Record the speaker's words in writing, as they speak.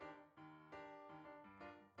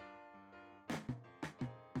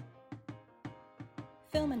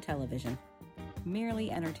Film and television.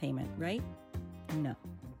 Merely entertainment, right? No.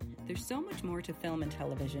 There's so much more to film and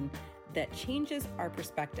television that changes our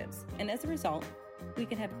perspectives. And as a result, we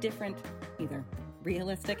can have different, either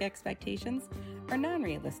realistic expectations or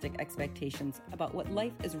non-realistic expectations about what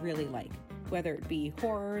life is really like. Whether it be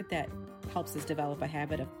horror that helps us develop a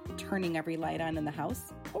habit of turning every light on in the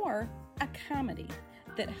house, or a comedy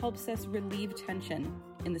that helps us relieve tension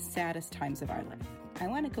in the saddest times of our life. I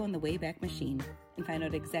want to go in the Wayback Machine and find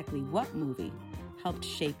out exactly what movie helped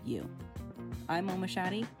shape you. I'm Oma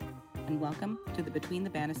Shadi, and welcome to the Between the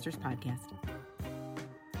Bannisters podcast.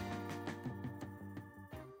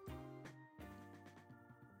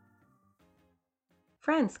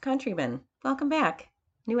 Friends, countrymen, welcome back.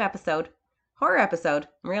 New episode, horror episode.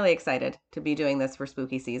 I'm really excited to be doing this for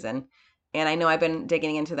spooky season. And I know I've been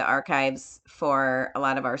digging into the archives for a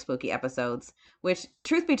lot of our spooky episodes, which,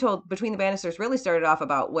 truth be told, Between the Bannisters really started off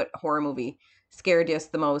about what horror movie scared us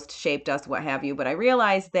the most, shaped us, what have you. But I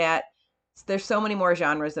realized that there's so many more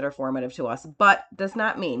genres that are formative to us, but does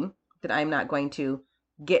not mean that I'm not going to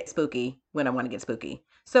get spooky when I want to get spooky.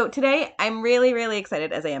 So today, I'm really, really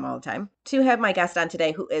excited, as I am all the time, to have my guest on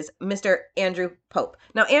today, who is Mr. Andrew Pope.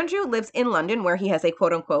 Now, Andrew lives in London, where he has a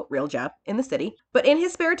quote-unquote real job in the city. But in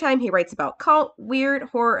his spare time, he writes about cult, weird,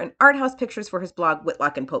 horror, and art house pictures for his blog,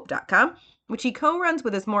 whitlockandpope.com, which he co-runs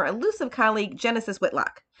with his more elusive colleague, Genesis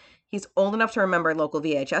Whitlock. He's old enough to remember local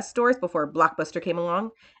VHS stores before Blockbuster came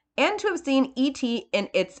along, and to have seen E.T. in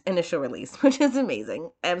its initial release, which is amazing.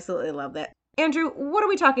 Absolutely love that. Andrew, what are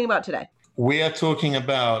we talking about today? We are talking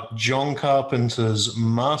about John Carpenter's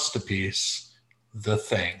masterpiece, The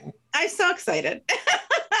Thing. I'm so excited.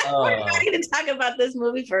 We're not going to talk about this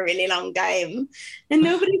movie for a really long time. And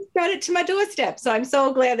nobody's brought it to my doorstep. So I'm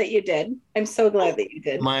so glad that you did. I'm so glad that you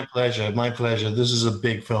did. My pleasure. My pleasure. This is a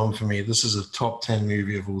big film for me. This is a top 10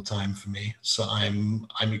 movie of all time for me. So I'm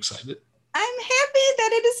excited. I'm happy that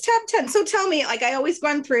it is top 10. So tell me, like I always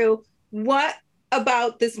run through, what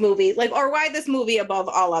about this movie, or why this movie above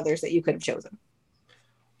all others that you could have chosen?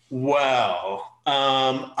 Well,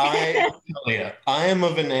 I tell you, I am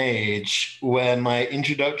of an age where my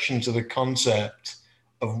introduction to the concept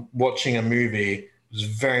of watching a movie was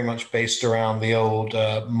very much based around the old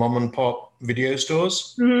mom and pop video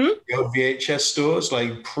stores, the old VHS stores,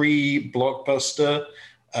 like pre-Blockbuster,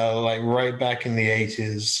 like right back in the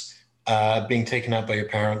 80s, being taken out by your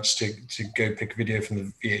parents to go pick a video from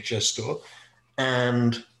the VHS store.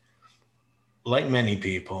 And like many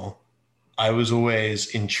people, I was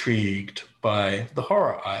always intrigued by the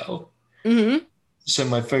horror aisle. Mm-hmm. So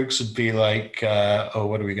my folks would be like,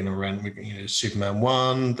 what are we going to rent? Superman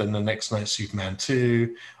 1, then the next night Superman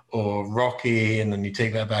 2, or Rocky, and then you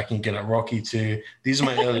take that back and you get at Rocky 2. These are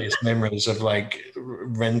my earliest memories of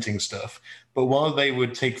renting stuff. But while they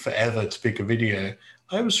would take forever to pick a video,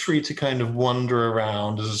 I was free to kind of wander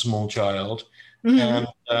around as a small child. Mm-hmm.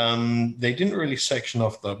 And they didn't really section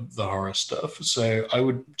off the horror stuff. So I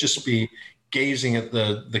would just be gazing at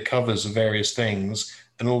the covers of various things,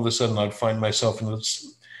 and all of a sudden I'd find myself in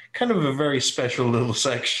this kind of a very special little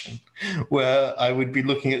section where I would be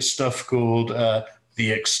looking at stuff called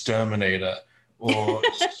The Exterminator or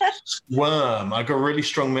Squirm. I got a really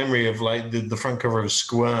strong memory of the front cover of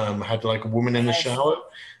Squirm had a woman in the shower,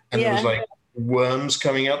 and it was worms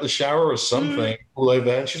coming out the shower or something all over,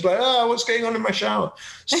 and she's like, what's going on in my shower?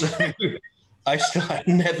 So I've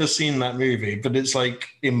never seen that movie, but it's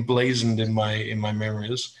emblazoned in my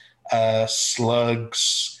memories.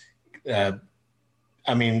 Slugs.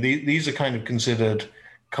 These are kind of considered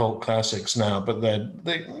cult classics now, but they're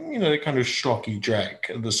kind of schlocky dreck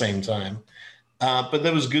at the same time. But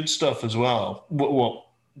there was good stuff as well.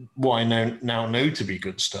 What I now know to be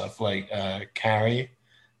good stuff, like Carrie,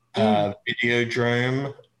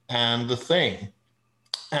 Videodrome, and The Thing.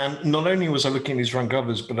 And not only was I looking at these front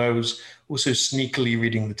covers, but I was also sneakily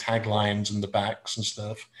reading the taglines and the backs and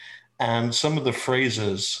stuff. And some of the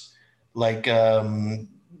phrases, like Nightmare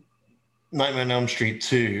on Elm Street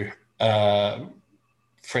 2,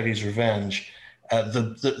 Freddy's Revenge,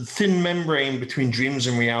 the thin membrane between dreams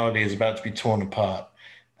and reality is about to be torn apart.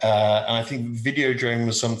 And I think Videodrome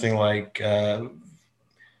was something like,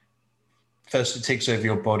 first it takes over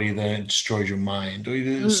your body, then it destroys your mind,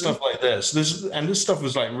 or stuff like this. This stuff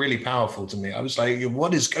was really powerful to me. I was like,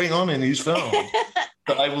 what is going on in these films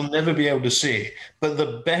that I will never be able to see? But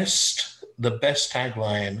the best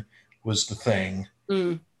tagline was The Thing.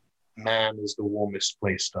 Man is the warmest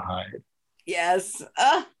place to hide. Yes.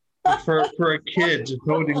 For a kid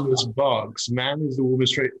holding this box, man is the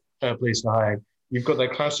warmest place to hide. You've got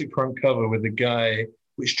that classic front cover with the guy,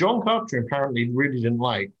 which John Carpenter apparently really didn't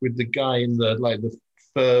like, with the guy in the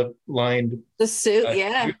fur-lined The suit,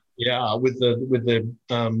 yeah. yeah, with the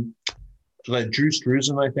like Drew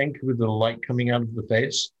Struzan, I think, with the light coming out of the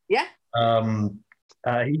face. Yeah.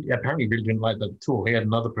 He apparently really didn't like that at all. He had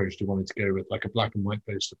another poster he wanted to go with, like a black and white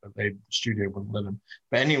poster, but the studio wouldn't let him.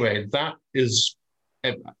 But anyway, that is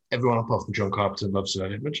everyone apart from John Carpenter loves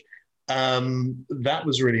that image. That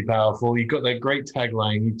was really powerful. You got that great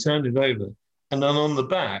tagline. You turned it over, and then on the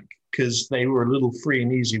back, because they were a little free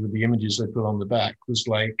and easy with the images they put on the back, was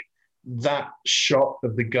like that shot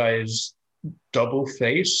of the guy's double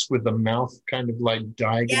face with the mouth kind of like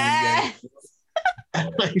diagonally. Yes!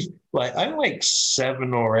 I'm like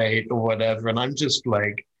 7 or 8 or whatever, and I'm just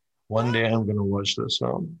like, one day I'm gonna watch this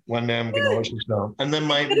film. One day I'm gonna watch this film. And then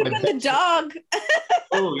my the dog.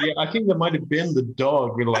 Oh yeah, I think there might have been the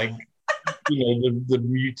dog with like, the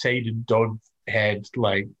mutated dog head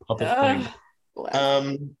like puppet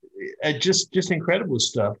thing. Just incredible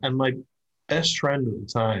stuff. And my best friend at the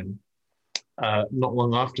time, not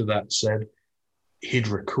long after that, said he'd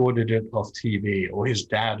recorded it off TV, or his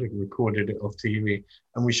dad had recorded it off TV,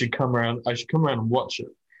 and I should come around and watch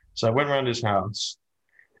it. So I went around his house,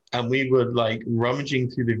 and we were like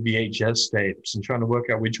rummaging through the VHS tapes and trying to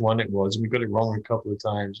work out which one it was. And we got it wrong a couple of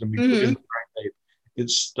times, and we put in the right tape.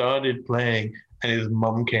 It started playing, and his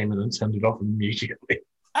mum came in and turned it off immediately.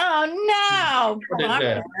 Oh no!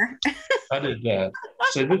 I did that.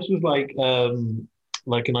 So this was like an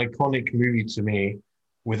iconic movie to me,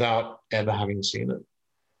 without ever having seen it.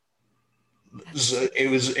 So it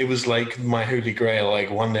was like my holy grail. Like,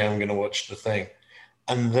 one day I'm going to watch the thing.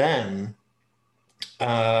 And then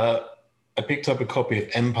I picked up a copy of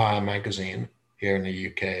Empire magazine here in the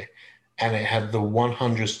UK, and it had the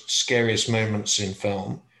 100 scariest moments in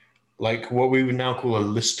film, like what we would now call a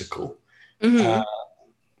listicle.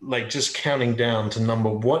 Like just counting down to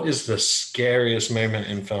what is the scariest moment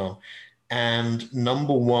in film. And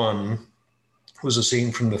number 1 was a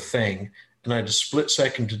scene from The Thing, and I had a split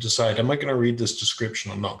second to decide, am I going to read this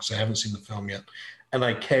description or not, because I haven't seen the film yet. And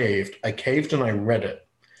I caved and I read it.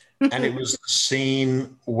 And it was the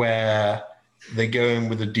scene where they go in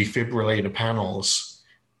with the defibrillator panels,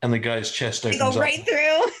 and the guy's chest opens up.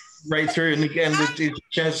 Right through, and again, it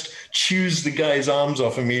just chews the guy's arms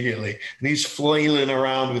off immediately, and he's flailing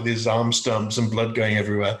around with his arm stumps and blood going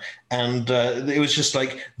everywhere. And it was just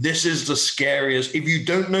like, this is the scariest. If you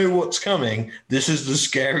don't know what's coming, this is the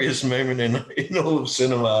scariest moment in all of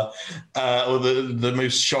cinema, or the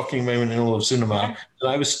most shocking moment in all of cinema.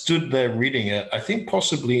 And I was stood there reading it, I think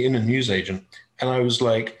possibly in a newsagent, and I was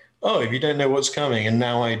like, oh, if you don't know what's coming, and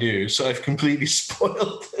now I do. So I've completely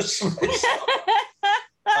spoiled this myself.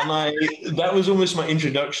 And that was almost my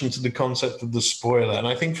introduction to the concept of the spoiler. And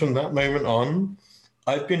I think from that moment on,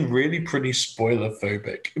 I've been really pretty spoiler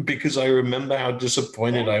phobic, because I remember how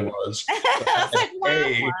disappointed I was.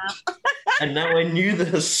 And now I knew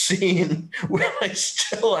the scene where I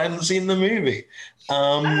still hadn't seen the movie.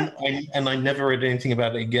 And I never read anything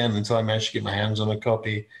about it again until I managed to get my hands on a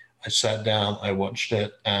copy. I sat down, I watched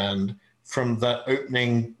it. And from that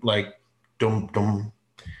opening, like, dum-dum,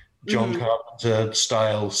 John Carpenter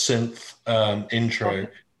style synth intro,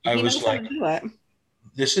 I was like,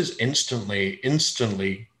 this is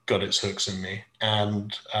instantly got its hooks in me.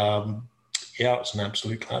 And it's an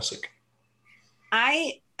absolute classic.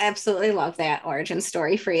 I absolutely love that origin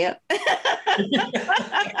story for you.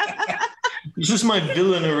 This is my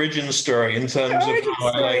villain origin story in terms of how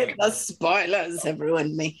I like the spoilers have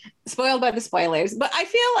ruined me. Spoiled by the spoilers. But I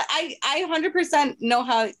feel I 100% know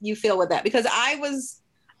how you feel with that, because I was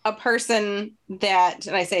a person that,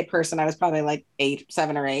 and I say person, I was probably like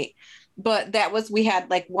 7 or 8, but we had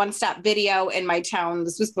like One Stop Video in my town.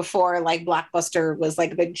 This was before like Blockbuster was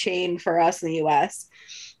like a big chain for us in the US.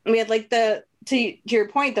 And we had like to your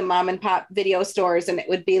point, the mom and pop video stores, and it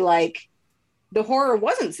would be like, the horror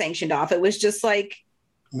wasn't sanctioned off. It was just like,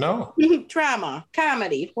 no, drama,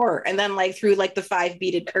 comedy, horror. And then like through like the 5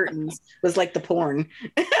 beaded curtains was like the porn.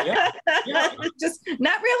 Yeah. Just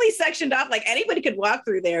not really sectioned off. Like anybody could walk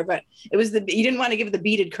through there, but it was you didn't want to give the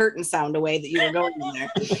beaded curtain sound away that you were going in there.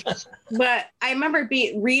 But I remember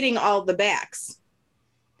reading all the backs.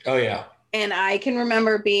 Oh yeah. And I can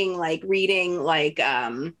remember being like reading like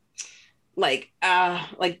The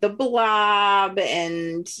Blob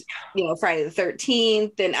and Friday the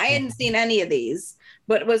 13th, and I hadn't seen any of these.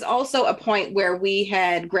 But it was also a point where we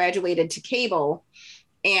had graduated to cable,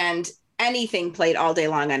 and anything played all day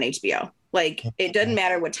long on HBO. Like, it doesn't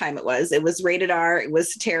matter what time it was. It was rated R. It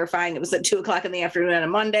was terrifying. It was at 2:00 in the afternoon on a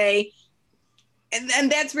Monday.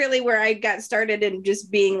 And that's really where I got started in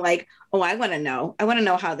just being like, oh, I want to know. I want to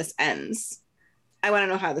know how this ends.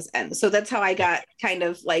 So that's how I got kind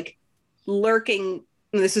of like lurking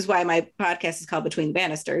this is why my podcast is called Between the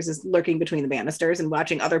Bannisters, is lurking between the Bannisters and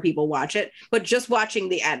watching other people watch it, but just watching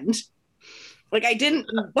the end. Like, I didn't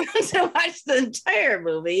want to watch the entire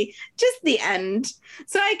movie, just the end.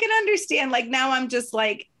 So I can understand, like, now I'm just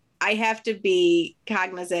like, I have to be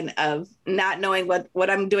cognizant of not knowing what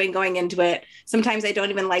I'm doing going into it. Sometimes I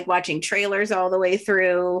don't even like watching trailers all the way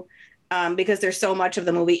through because there's so much of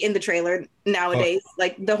the movie in the trailer nowadays.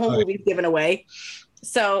 Like, the whole movie's given away.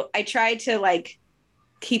 So I try to, like,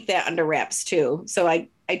 keep that under wraps too. So I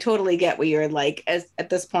totally get what you're like. As at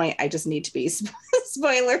this point, I just need to be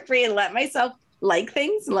spoiler free and let myself like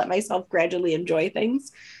things and let myself gradually enjoy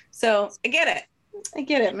things. So I get it,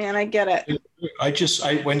 man. I get it. I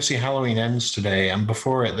went to see Halloween Ends today, and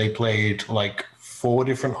before it, they played like 4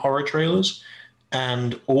 different horror trailers,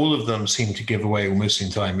 and all of them seemed to give away almost the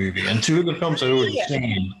entire movie. And 2 of the films I'd already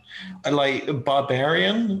seen, like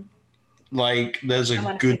Barbarian. Like, there's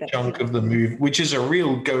a good chunk of the movie, which is a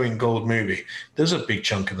real going gold movie. There's a big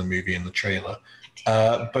chunk of the movie in the trailer.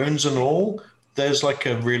 Bones and All, there's like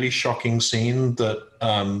a really shocking scene that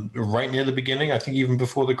right near the beginning, I think even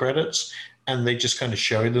before the credits, and they just kind of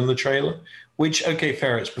show it in the trailer. Which, okay,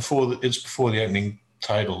 fair, it's before the opening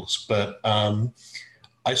titles, but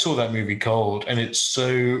I saw that movie cold, and it's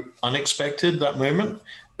so unexpected, that moment,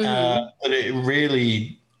 that it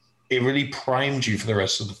really primed you for the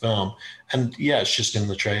rest of the film. And yeah, it's just in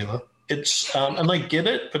the trailer. It's and I get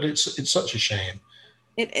it, but it's such a shame.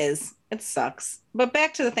 It is. It sucks. But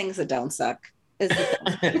back to the things that don't suck. I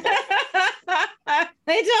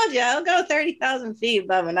told you I'll go 30,000 feet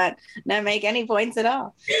above and not make any points at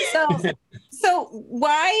all. So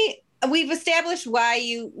why, we've established why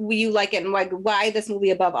you like it and why this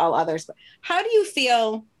movie above all others. But how do you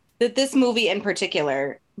feel that this movie in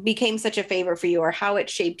particular became such a favorite for you, or how it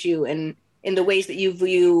shaped you in the ways that you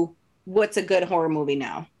view what's a good horror movie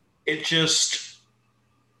now? It just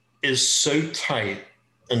is so tight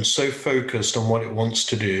and so focused on what it wants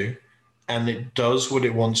to do, and it does what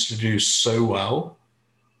it wants to do so well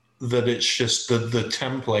that it's just the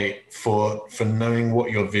template for knowing what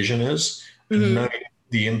your vision is, and knowing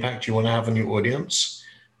the impact you want to have on your audience,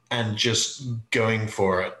 and just going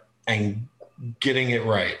for it and getting it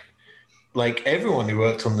right. Like, everyone who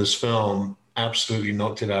worked on this film absolutely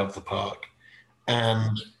knocked it out of the park.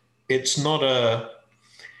 And it's not a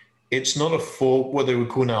what they would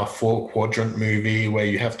call now a 4-quadrant movie where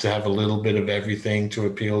you have to have a little bit of everything to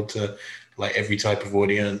appeal to like every type of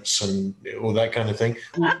audience and all that kind of thing.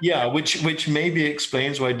 Yeah, which maybe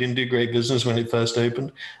explains why it didn't do great business when it first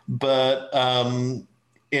opened. But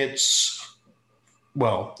it's,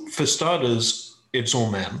 well, for starters, it's all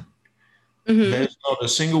men. There's not a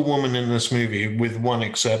single woman in this movie, with one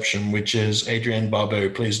exception, which is Adrienne Barbeau, who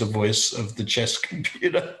plays the voice of the chess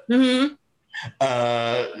computer.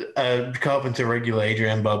 Carpenter regular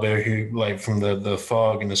Adrienne Barbeau, who, like, from the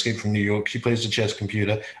Fog and Escape from New York, she plays the chess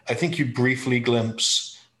computer. I think you briefly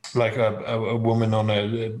glimpse like a woman on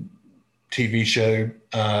a TV show.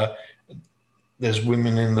 There's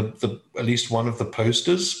women in the at least one of the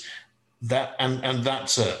posters. That and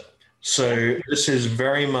that's it. So this is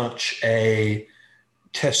very much a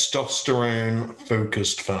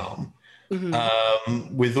testosterone-focused film,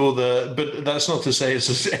 with all the. But that's not to say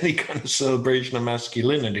it's any kind of celebration of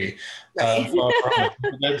masculinity. Far from it.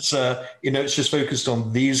 It's it's just focused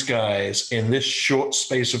on these guys in this short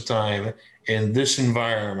space of time, in this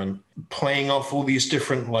environment, playing off all these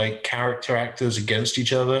different like character actors against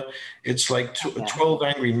each other. It's like 12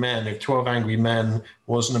 Angry Men. If 12 Angry Men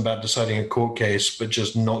wasn't about deciding a court case, but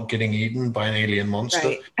just not getting eaten by an alien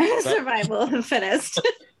monster. Right. Survival of the fittest.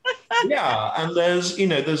 Yeah, and there's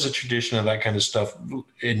a tradition of that kind of stuff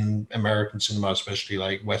in American cinema, especially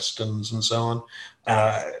like Westerns and so on.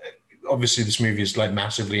 Obviously, this movie is like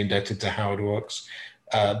massively indebted to Howard Hawks.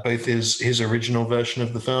 Both his original version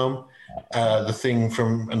of the film, The Thing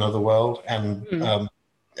from Another World,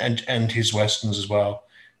 and his Westerns as well.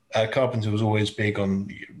 Carpenter was always big on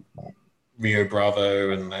Rio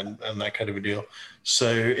Bravo and that kind of a deal.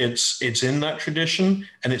 So it's in that tradition,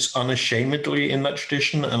 and it's unashamedly in that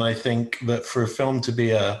tradition. And I think that for a film to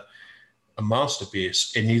be a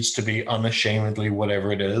masterpiece, it needs to be unashamedly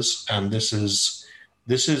whatever it is. And this is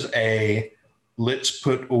a let's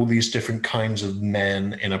put all these different kinds of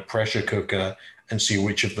men in a pressure cooker and see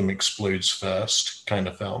which of them explodes first kind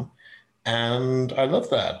of film. And I love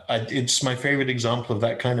that. It's my favorite example of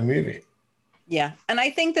that kind of movie. Yeah. And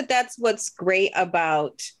I think that that's what's great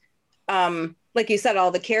about, like you said,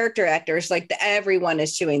 all the character actors, like everyone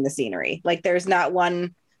is chewing the scenery. Like there's not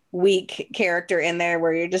one weak character in there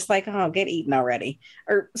where you're just like, oh, get eaten already,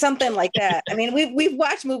 or something like that. I mean, we've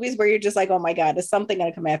watched movies where you're just like, oh my God, is something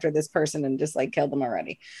going to come after this person and just like kill them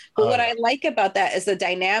already? But what I like about that is the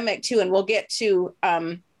dynamic too, and we'll get to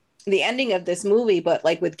the ending of this movie, but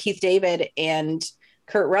like with Keith David and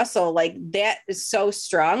Kurt Russell, like that is so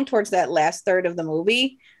strong towards that last third of the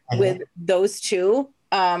movie with those two.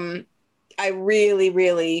 I really,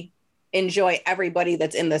 really enjoy everybody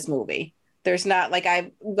that's in this movie. There's not like,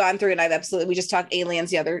 I've gone through and we just talked Aliens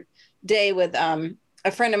the other day with a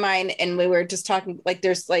friend of mine, and we were just talking like,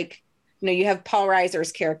 there's like, you know, you have Paul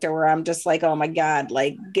Reiser's character where I'm just like, oh my God,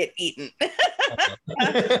 like get eaten.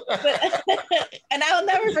 And I'll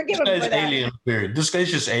never forgive him for that. Alien food. This guy's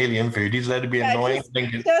just alien food. He's there to be annoying.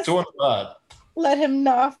 Let him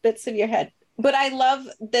gnaw off bits of your head. But I love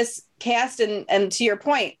this cast, and to your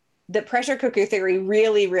point, the pressure cooker theory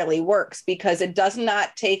really, really works because it does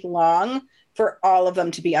not take long for all of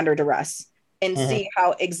them to be under duress and see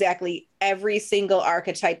how exactly every single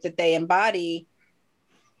archetype that they embody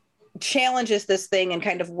challenges this thing and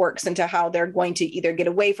kind of works into how they're going to either get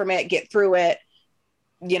away from it, get through it,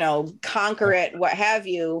 you know, conquer it, what have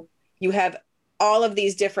you. You have all of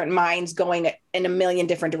these different minds going in a million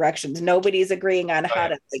different directions. Nobody's agreeing on how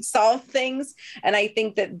to like, solve things. And I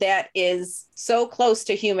think that that is so close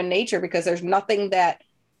to human nature because there's nothing that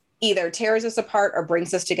either tears us apart or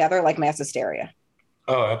brings us together like mass hysteria.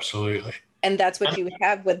 Oh, absolutely. And that's what you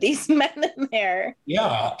have with these men in there.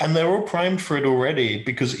 Yeah, and they're all primed for it already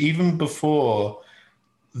because even before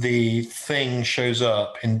the thing shows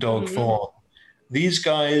up in dog form, these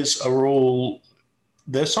guys are all,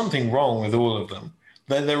 there's something wrong with all of them.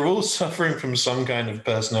 They're all suffering from some kind of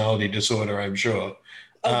personality disorder, I'm sure.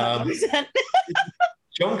 John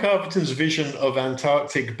Carpenter's vision of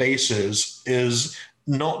Antarctic bases is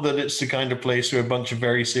not that it's the kind of place where a bunch of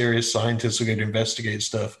very serious scientists are going to investigate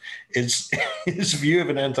stuff. It's his view of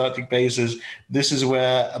an Antarctic base is this is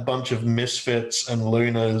where a bunch of misfits and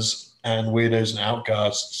loners and weirdos and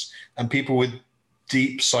outcasts and people with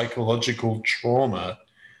deep psychological trauma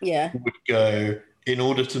would go in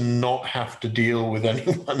order to not have to deal with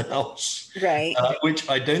anyone else. Right. Which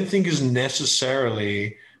I don't think is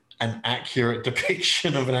necessarily an accurate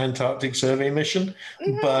depiction of an Antarctic survey mission,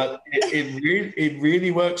 but it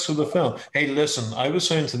really works for the film. Hey, listen, I was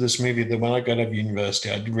so into this movie that when I got out of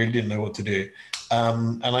university, I really didn't know what to do.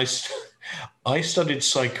 And I studied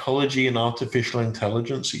psychology and artificial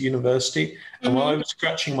intelligence at university. And while I was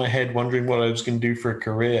scratching my head wondering what I was going to do for a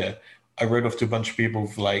career, I wrote off to a bunch of people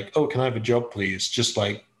like, oh, can I have a job, please? Just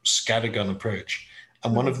like scattergun approach.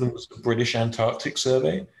 And one of them was the British Antarctic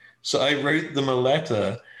Survey. So I wrote them a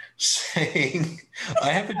letter saying, I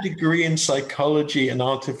have a degree in psychology and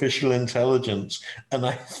artificial intelligence, and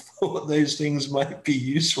I thought those things might be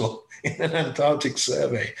useful in an Antarctic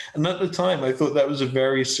survey. And at the time, I thought that was a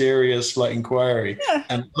very serious inquiry. Yeah.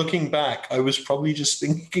 And looking back, I was probably just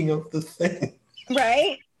thinking of the thing.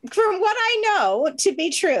 Right? From what I know to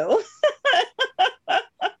be true. I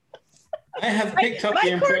have picked up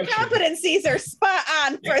the impression. My core competencies are spot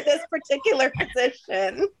on for this particular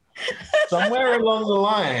position. Somewhere along the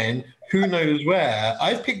line, who knows where,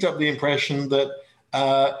 I've picked up the impression that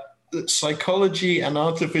psychology and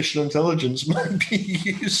artificial intelligence might be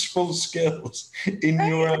useful skills in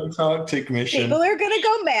your Antarctic mission. People are going to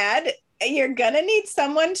go mad. You're going to need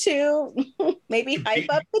someone to maybe hype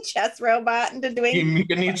up the chess robot into doing... You're going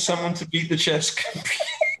to need someone to beat the chess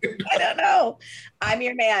computer. I don't know. I'm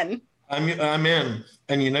your man. I'm in.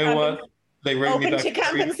 And you know what? They wrote open me back to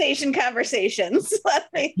compensation conversations.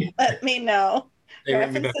 Let me know. They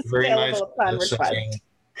wrote me back very nice.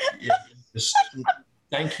 Yeah,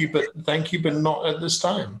 thank you, but not at this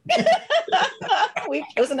time. We've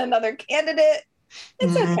chosen another candidate.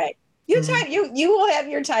 It's okay. You will have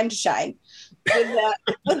your time to shine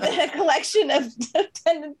with that collection of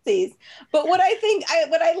tendencies. But what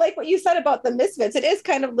I like what you said about the Misfits, it is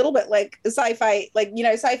kind of a little bit like sci-fi,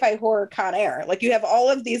 sci-fi horror Con Air. Like you have all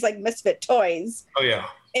of these misfit toys. Oh yeah.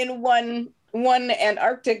 In one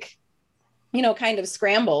Antarctic, kind of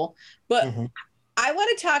scramble. But I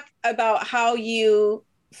want to talk about how you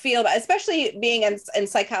feel about, especially being in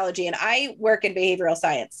psychology, and I work in behavioral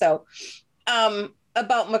science. So,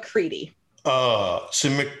 about MacReady.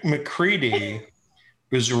 So MacReady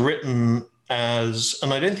was written as,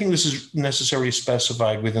 and I don't think this is necessarily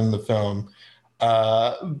specified within the film,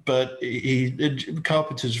 but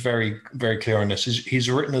Carpenter's very, very clear on this. He's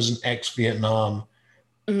written as an ex-Vietnam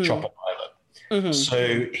chopper pilot.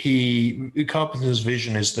 So Carpenter's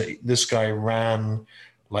vision is that this guy ran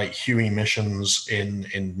Huey missions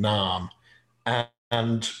in Nam,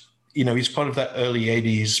 and he's part of that early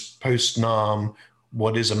 80s post-Nam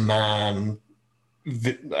what is a man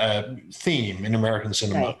theme in American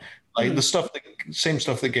cinema. Right. Like the same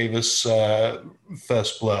stuff that gave us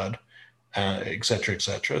First Blood, et cetera, et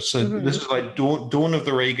cetera. So this is like dawn of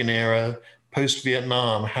the Reagan era,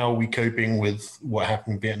 post-Vietnam, how are we coping with what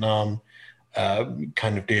happened in Vietnam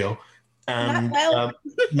kind of deal. And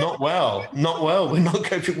not well. We're not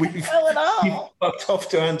coping. We've Well at all. fucked off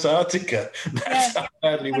to Antarctica. That's how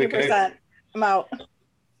badly we're coping. 100%. I'm out.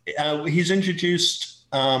 He's introduced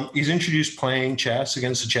playing chess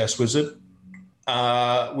against a chess wizard,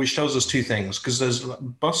 which tells us two things, because there's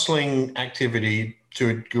bustling activity to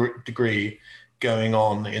a degree going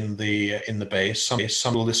on in the base.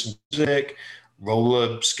 Some will listen to music,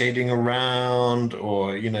 roller skating around,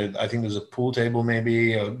 or I think there's a pool table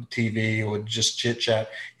maybe, or TV, or just chit chat.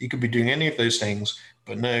 He could be doing any of those things,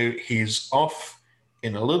 but no, he's off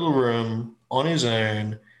in a little room on his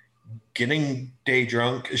own, getting day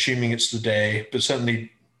drunk, assuming it's the day, but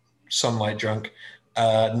certainly sunlight drunk,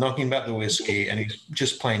 knocking back the whiskey, and he's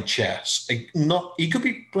just playing chess. He could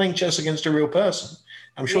be playing chess against a real person.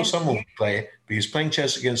 I'm sure someone would play, but he's playing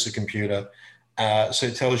chess against a computer. So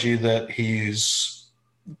it tells you that he's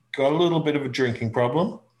got a little bit of a drinking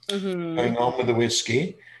problem going on with the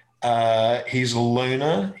whiskey. He's a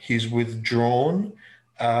loner. He's withdrawn.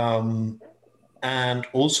 And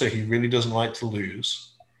also he really doesn't like to lose.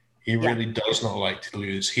 He really does not like to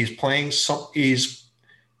lose. He's playing something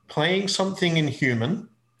inhuman,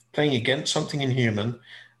 playing against something inhuman.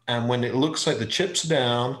 And when it looks like the chips are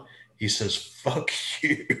down, he says, fuck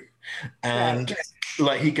you. And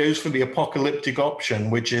like he goes for the apocalyptic option,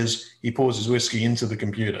 which is he pours his whiskey into the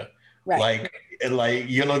computer. Right. Like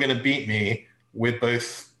you're not going to beat me. We're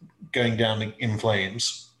both going down in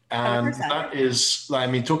flames. And 100%. That is, like,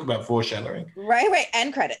 I mean, talk about foreshadowing. Right.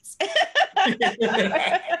 End credits.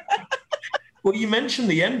 Well, you mentioned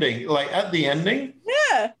the ending. Like at the ending,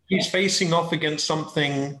 he's facing off against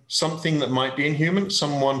something that might be inhuman,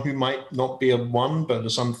 someone who might not be a one, but a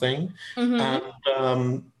something.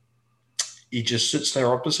 And he just sits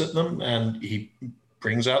there opposite them, and he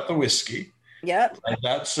brings out the whiskey. Yep. And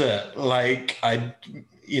that's it. Like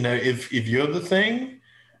if you're the thing,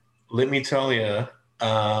 let me tell you,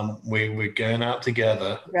 we're going out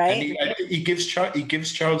together. Right. And he gives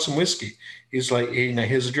Child some whiskey. He's like,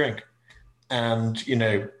 here's a drink, and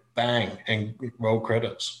bang, and roll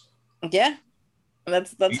credits. Yeah,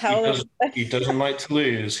 that's how he doesn't like to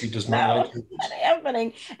lose. He does not like to lose. That's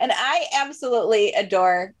happening, and I absolutely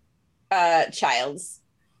adore Childs,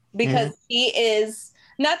 because he is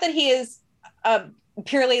not that he is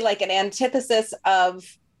purely like an antithesis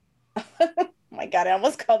of. Oh my God, I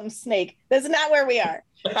almost called him Snake. That's not where we are.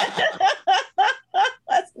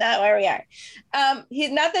 That's not where we are.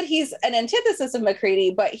 He's not that he's an antithesis of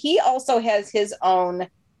MacReady, but he also has his own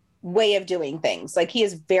way of doing things. Like he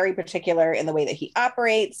is very particular in the way that he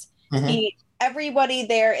operates. Everybody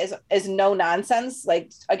there is no nonsense.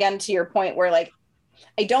 Like, again, to your point where like,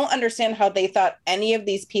 I don't understand how they thought any of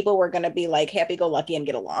these people were going to be like happy-go-lucky and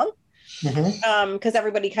get along. Because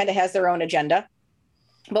everybody kind of has their own agenda.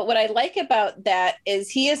 But what I like about that is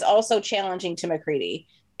he is also challenging to MacReady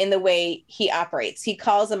in the way he operates. He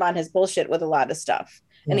calls him on his bullshit with a lot of stuff,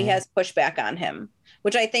 and he has pushback on him,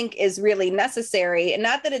 which I think is really necessary. And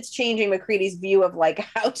not that it's changing MacReady's view of like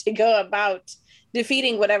how to go about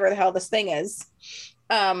defeating whatever the hell this thing is.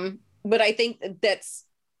 But I think that's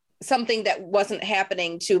something that wasn't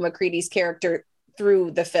happening to MacReady's character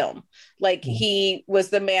through the film. Like he was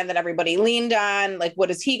the man that everybody leaned on. Like,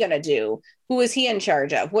 what is he going to do? Who is he in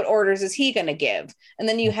charge of? What orders is he going to give? And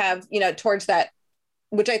then you have, towards that,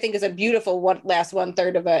 which I think is a beautiful last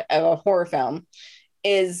 1/3 of a horror film,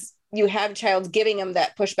 is you have Childs giving him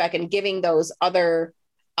that pushback and giving those other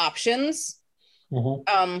options,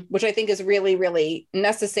 which I think is really, really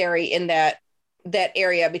necessary in that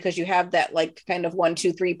area, because you have that like kind of 1,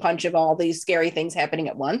 2, 3 punch of all these scary things happening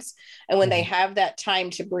at once. And when they have that time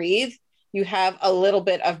to breathe, you have a little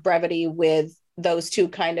bit of brevity with those two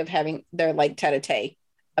kind of having their like tete-a-tete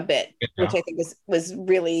a bit, which I think was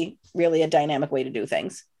really, really a dynamic way to do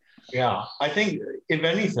things. Yeah, I think if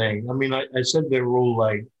anything, I mean, I said they were all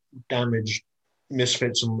like damaged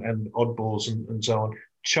misfits and oddballs and so on.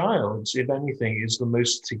 Childs, if anything, is the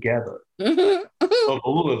most together of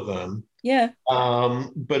all of them. Yeah.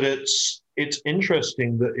 But it's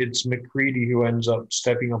interesting that it's MacReady who ends up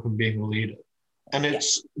stepping up and being the leader. And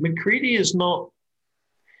MacReady is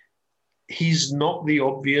he's not the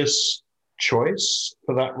obvious choice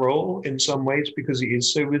for that role in some ways, because he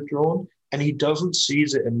is so withdrawn and he doesn't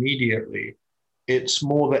seize it immediately. It's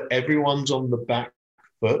more that everyone's on the back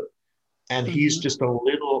foot and he's just a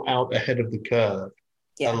little out ahead of the curve.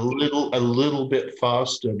 Yeah. a little bit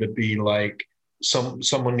faster to be like,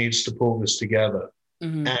 someone needs to pull this together.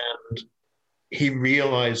 Mm-hmm. And he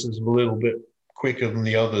realizes a little bit quicker than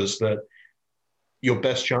the others that your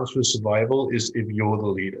best chance for survival is if you're the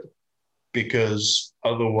leader, because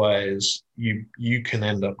otherwise you can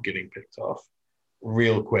end up getting picked off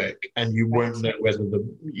real quick, and you won't know whether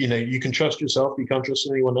you can trust yourself, you can't trust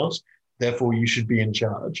anyone else, therefore you should be in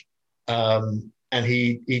charge. And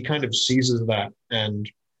he kind of seizes that and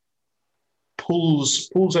pulls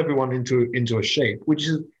everyone into a shape, which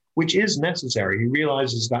is necessary. He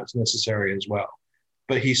realizes that's necessary as well,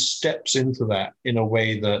 but he steps into that in a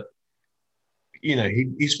way that,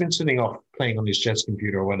 he's been sitting off playing on his chess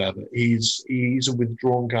computer or whatever. He's a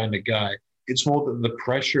withdrawn kind of guy. It's more that the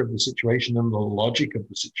pressure of the situation and the logic of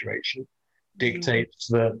the situation dictates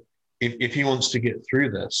that if he wants to get through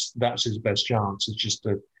this, that's his best chance. It's just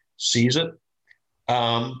to seize it.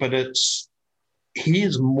 But he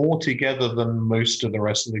is more together than most of the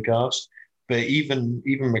rest of the cast. But even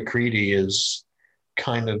McCready is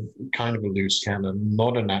kind of a loose cannon,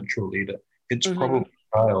 not a natural leader. It's probably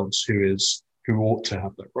Childs who ought to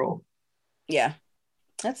have that role. Yeah,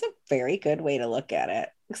 that's a very good way to look at it.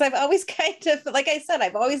 Because I've always kind of, like I said,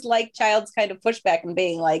 I've always liked Child's kind of pushback and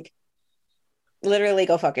being like, literally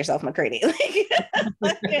go fuck yourself, McCready.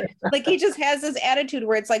 Like he just has this attitude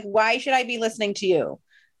where it's like, why should I be listening to you?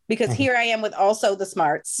 Because here I am with also the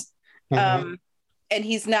smarts. And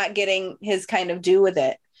he's not getting his kind of due with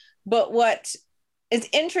it. But what is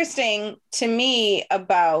interesting to me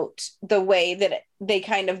about the way that they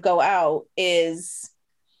kind of go out is,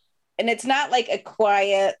 and it's not like a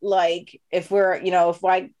quiet, like if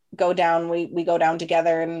I go down, we go down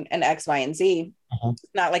together and X, Y, and Z. It's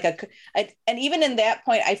not like and even in that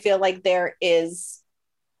point, I feel like there is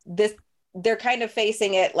this, they're kind of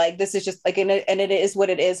facing it like this is just like, and it is what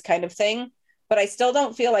it is kind of thing. But I still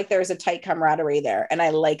don't feel like there's a tight camaraderie there. And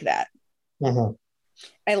I like that.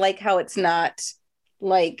 I like how it's not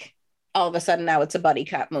like all of a sudden now it's a buddy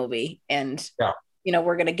cop movie and,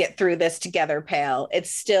 we're going to get through this together, pal.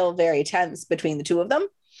 It's still very tense between the two of them.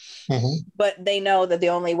 But they know that the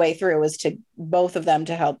only way through is to both of them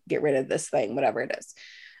to help get rid of this thing, whatever it is.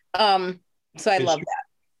 So I love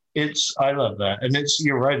that. I love that. And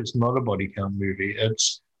you're right, it's not a body count movie.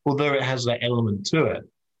 Although it has that element to it,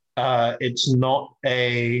 it's not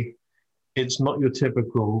your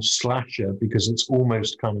typical slasher, because it's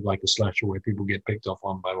almost kind of like a slasher where people get picked off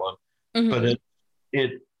one by one. But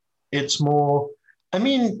it's more, I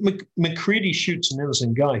mean, McCready shoots an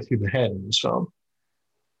innocent guy through the head in this film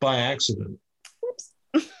by accident.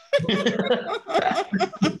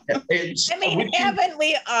 Haven't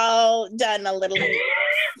we all done a little?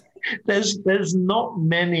 There's not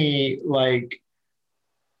many, like,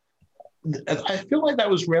 I feel like that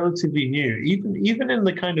was relatively new, even in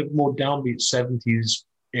the kind of more downbeat 70s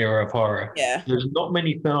era of horror. There's not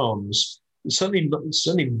many films,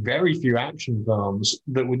 certainly very few action films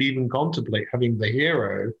that would even contemplate having the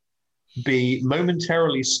hero be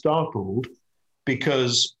momentarily startled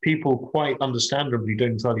because people quite understandably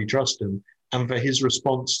don't entirely trust him, and for his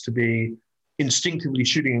response to be instinctively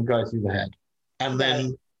shooting a guy through the head and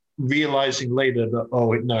then realizing later that,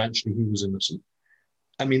 no, actually he was innocent.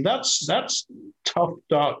 I mean, that's tough,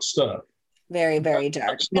 dark stuff. Very, very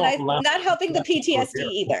dark. And not helping the PTSD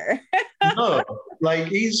either. No, like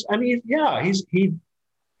he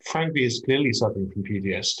frankly is clearly suffering from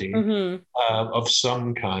PTSD of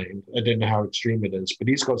some kind. I don't know how extreme it is, but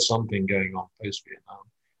he's got something going on post-Vietnam.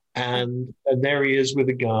 And there he is with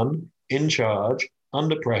a gun, in charge,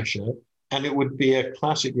 under pressure, and it would be a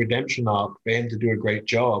classic redemption arc for him to do a great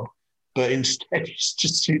job, but instead he's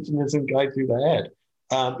just shooting this guy through the head.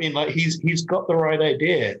 He's got the right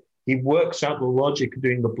idea. He works out the logic of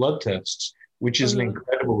doing the blood tests, which is an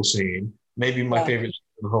incredible scene, maybe my favorite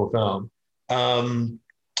scene in the whole film.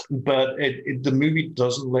 But the movie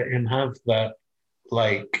doesn't let him have that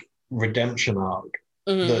like redemption arc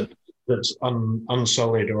that's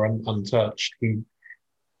unsullied or untouched. He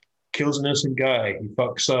kills an innocent guy. He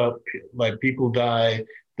fucks up. Like, people die.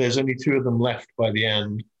 There's only two of them left by the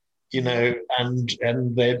end,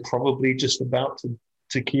 and they're probably just about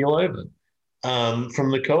to keel over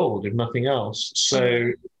from the cold, if nothing else.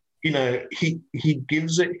 So, he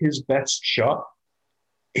gives it his best shot.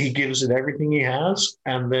 He gives it everything he has,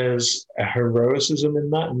 and there's a heroicism in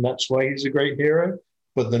that, and that's why he's a great hero.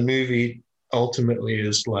 But the movie ultimately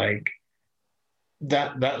is like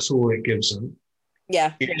that's all it gives him.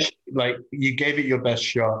 Yeah. Like, you gave it your best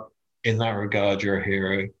shot. In that regard, you're a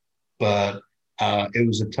hero. But it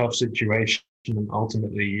was a tough situation, and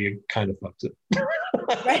ultimately you kind of fucked it.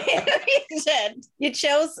 Right. You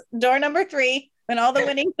chose door number 3 when all the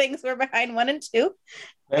winning things were behind 1 and 2.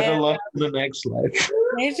 Better luck in the next life.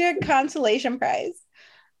 There's your consolation prize.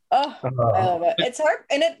 Oh, I love it. It's hard,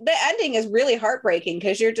 and the ending is really heartbreaking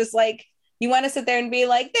because you're just like, you want to sit there and be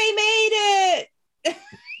like, they made it.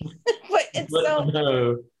 But it's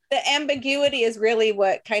the ambiguity is really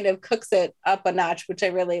what kind of cooks it up a notch, which I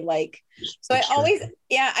really like. So I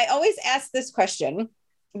always ask this question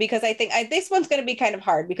because I think this one's going to be kind of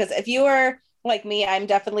hard, because if you are like me, I'm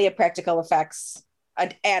definitely a practical effects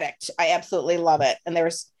addict. I absolutely love it. And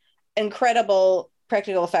there's incredible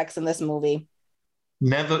practical effects in this movie.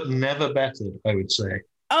 Never better, I would say.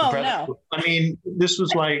 Oh, no. I mean, this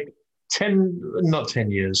was like not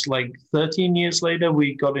 10 years, like 13 years later,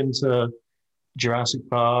 we got into Jurassic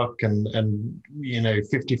Park and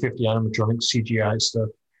 50/50 animatronic CGI stuff.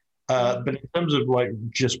 But in terms of like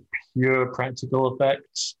just pure practical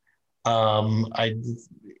effects,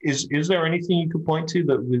 is there anything you could point to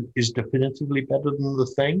that is definitively better than The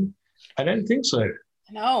Thing? I don't think so.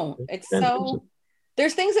 No, it's so.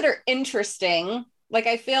 There's things that are interesting. Like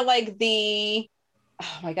I feel like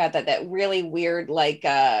oh my God, that really weird like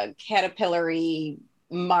caterpillar-y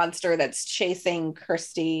monster that's chasing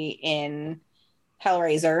Kirsty in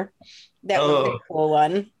Hellraiser. That was a cool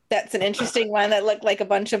one. That's an interesting one that looked like a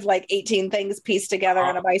bunch of like 18 things pieced together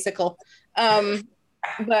on a bicycle.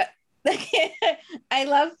 But I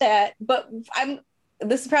love that. But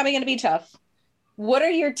this is probably going to be tough. What are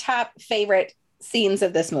your top favorite scenes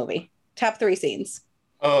of this movie? Top 3 scenes.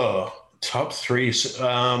 Oh, top 3.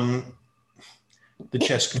 The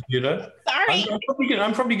chess computer. Sorry.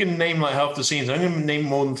 I'm probably going to name like half the scenes. I'm going to name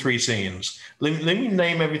more than 3 scenes. Let me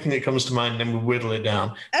name everything that comes to mind, and then we'll whittle it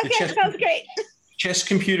down. Okay, sounds great. Chess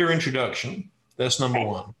computer introduction. That's number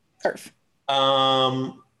 1. Perfect.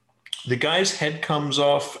 The guy's head comes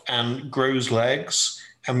off and grows legs,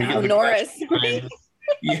 and we get the Norris.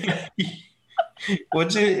 Yeah.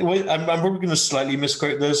 What's it? I'm probably going to slightly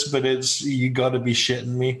misquote this, but it's "You gotta be shitting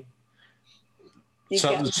me." You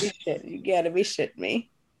gotta be shitting me.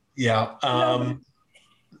 Yeah.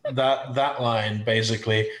 That line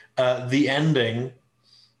basically. The ending.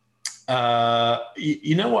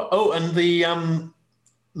 You know what? Oh, and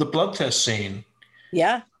the blood test scene.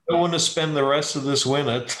 Yeah. I want to spend the rest of this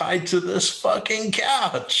winter tied to this fucking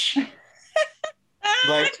couch.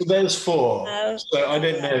 Like, there's 4. So I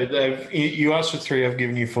don't know. You asked for 3. I've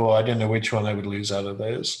given you 4. I don't know which one I would lose out of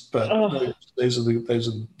those, but those are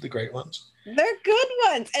the great ones. They're good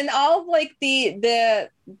ones, and all of like the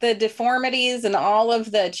deformities and all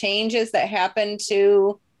of the changes that happen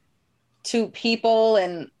to people,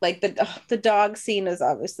 and like the dog scene is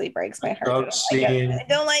obviously breaks my heart. I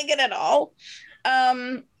don't like it at all.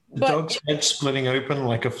 The dog's head splitting open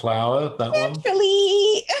like a flower. That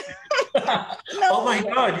actually, one. Oh my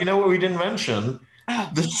God! You know what we didn't mention?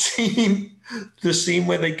 The scene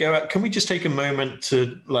where they go out. Can we just take a moment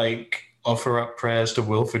to like offer up prayers to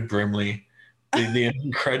Wilford Brimley, the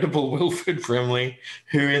incredible Wilford Brimley,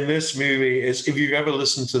 who in this movie is, if you've ever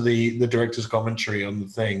listened to the director's commentary on The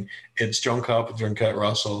Thing, it's John Carpenter and Kurt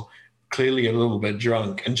Russell, clearly a little bit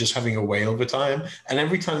drunk and just having a whale of a time. And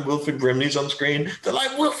every time Wilford Brimley's on screen, they're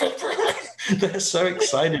like, Wilford Brimley! They're so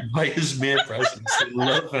excited by his mere presence. They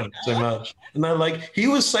love him so much. And they're like, he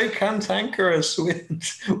was so cantankerous.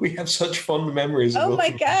 We have such fond memories of Wilford.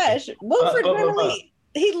 Oh my gosh. Wilford Brimley.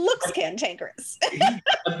 He looks cantankerous.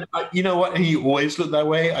 You know what? He always looked that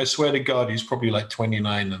way. I swear to God, he's probably like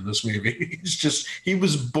 29 in this movie. He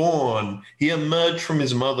was born. He emerged from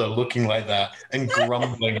his mother looking like that and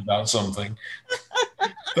grumbling about something.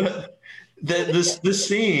 But the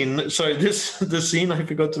scene I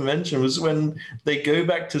forgot to mention was when they go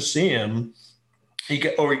back to see him. He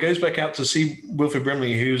goes back out to see Wilford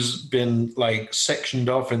Brimley, who's been like sectioned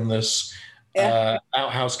off in this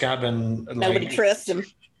outhouse cabin. Nobody trusts him.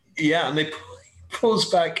 Yeah, and they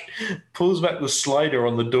pulls back the slider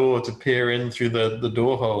on the door to peer in through the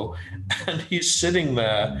door hole, and he's sitting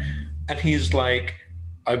there, and he's like,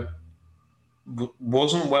 I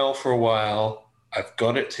wasn't well for a while. I've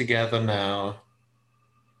got it together now.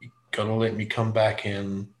 You gotta let me come back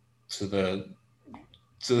in to the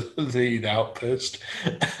outpost.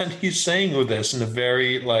 And he's saying all this in a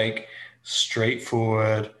very like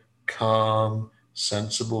straightforward, calm,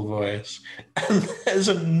 sensible voice. And there's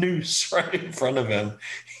a noose right in front of him.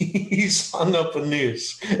 He's hung up a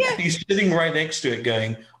noose. Yeah. And he's sitting right next to it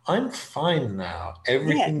going, I'm fine now.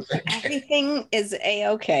 Everything's okay. Everything is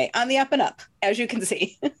A-okay. On the up and up, as you can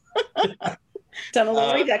see. Done a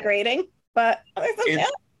little redecorating, but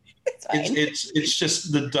it's fine. It's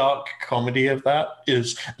just the dark comedy of that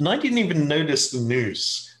is, and I didn't even notice the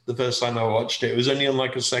noose the first time I watched it. It was only on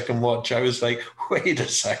like a second watch. I was like, wait a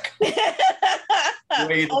second.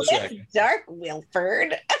 Wait a that's second. dark,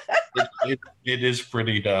 Wilford. It is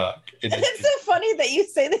pretty dark. It's so funny that you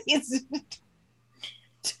say that he's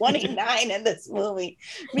 29 in this movie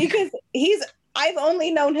because I've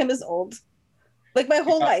only known him as old, like my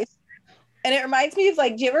whole life. And it reminds me of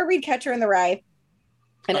do you ever read Catcher in the Rye?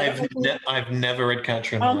 And I've never read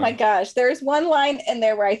Catcher in the Rye. Oh my gosh. There's one line in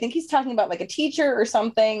there where I think he's talking about a teacher or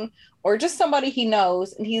something, or just somebody he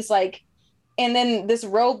knows. And he's like, and then this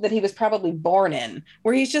robe that he was probably born in,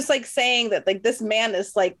 where he's just saying that this man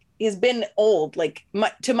is he's been old,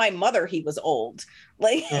 to my mother, he was old,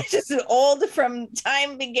 just old from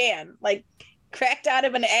time began, cracked out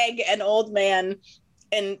of an egg, an old man,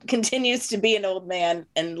 and continues to be an old man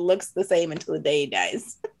and looks the same until the day he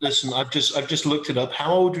dies. Listen, I've just looked it up.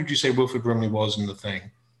 How old would you say Wilford Brimley was in The Thing?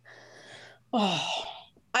 Oh,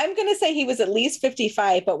 I'm going to say he was at least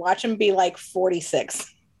 55, but watch him be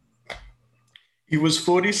 46. He was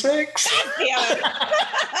 46? Yeah.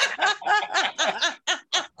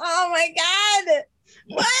 Oh my God.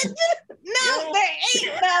 What? No, there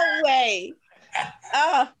ain't no way.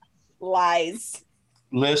 Oh, lies.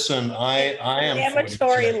 Listen, I am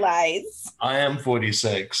Amatory lies. I am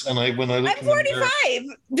 46, and when I look I'm 45.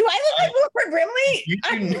 Do I look like Wilford Brimley? You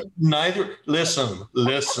can neither. Listen.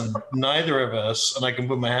 Neither of us, and I can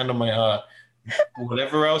put my hand on my heart.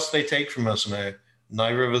 Whatever else they take from us now,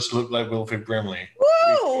 neither of us look like Wilford Brimley.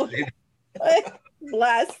 Woo!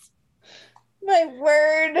 Bless my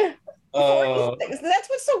word. 46. That's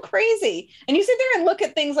what's so crazy. And you sit there and look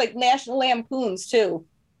at things like National Lampoons too.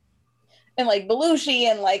 And Belushi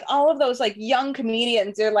and all of those young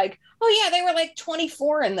comedians, they're oh yeah, they were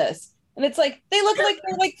 24 in this. And it's they look like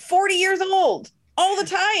they're 40 years old all the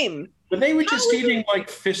time. But they were just eating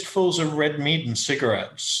fistfuls of red meat and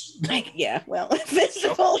cigarettes. Yeah, well,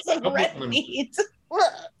 fistfuls of red meat.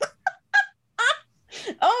 Oh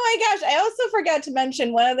my gosh, I also forgot to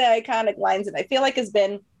mention one of the iconic lines that I feel has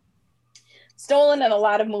been stolen in a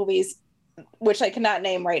lot of movies, which I cannot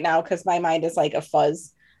name right now because my mind is a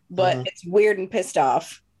fuzz. But it's weird and pissed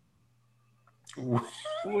off. It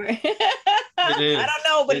is. I don't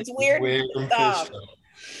know, but it's weird and pissed off.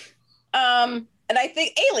 And I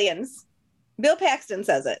think Aliens. Bill Paxton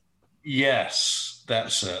says it. Yes,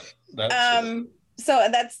 that's it. So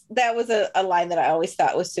that was a line that I always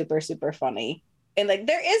thought was super, super funny. And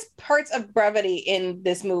there is parts of brevity in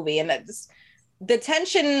this movie, and the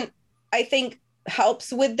tension I think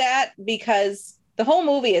helps with that because the whole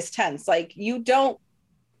movie is tense. You don't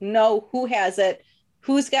know who has it,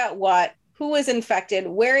 who's got what, who is infected,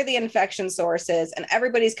 where the infection source is, and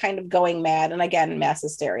everybody's kind of going mad. And again, mass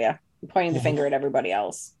hysteria, pointing the finger at everybody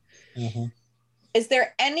else. Mm-hmm. Is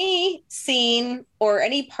there any scene or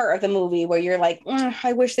any part of the movie where you're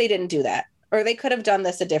I wish they didn't do that, or they could have done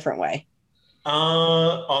this a different way?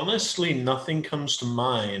 Honestly, nothing comes to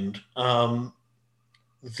mind.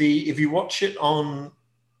 If you watch it on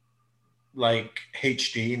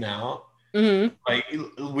HD now,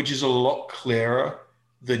 mm-hmm. Which is a lot clearer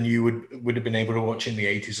than you would have been able to watch in the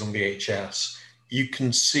 80s on VHS. You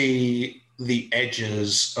can see the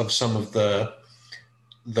edges of some of the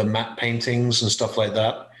matte paintings and stuff like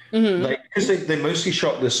that. Mm-hmm. Because they mostly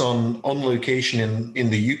shot this on location in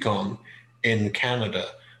the Yukon in Canada,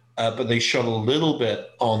 but they shot a little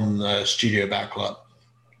bit on studio backlot.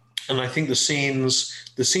 And I think the scenes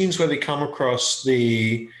where they come across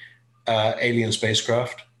the alien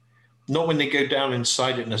spacecraft, not when they go down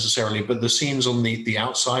inside it necessarily, but the scenes on the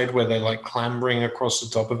outside where they're clambering across the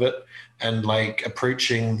top of it and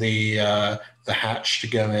approaching the hatch to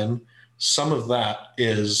go in. Some of that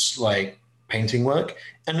is painting work,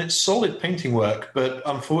 and it's solid painting work. But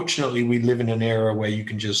unfortunately, we live in an era where you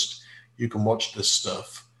can watch this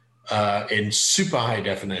stuff in super high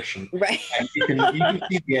definition, right? And you can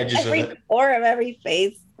see the edges of it, pore of every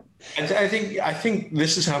face. And I think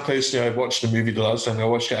this is how closely I watched the movie the last time I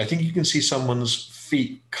watched it. I think you can see someone's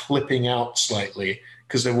feet clipping out slightly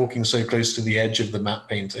because they're walking so close to the edge of the matte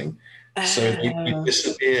painting. So they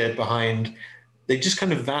disappear behind. They just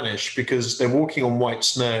kind of vanish because they're walking on white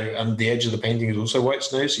snow, and the edge of the painting is also white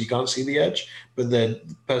snow, so you can't see the edge. But the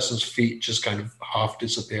person's feet just kind of half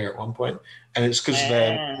disappear at one point, and it's because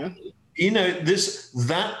they're.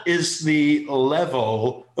 That is the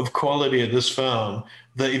level of quality of this film.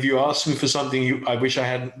 That if you ask me for something I wish they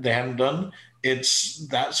hadn't done,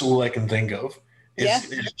 that's all I can think of.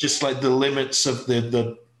 It's just the limits of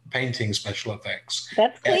the painting special effects.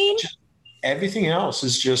 That's clean. Everything else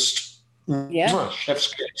is just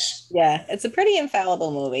chef's kiss. Yeah, it's a pretty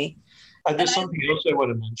infallible movie. There's something else I want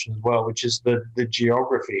to mention as well, which is the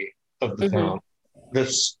geography of the film. The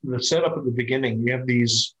setup at the beginning, you have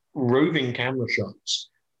these roving camera shots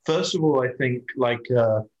first of all, I think like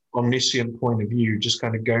omniscient point of view, just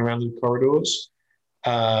kind of going around the corridors,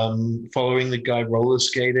 following the guy roller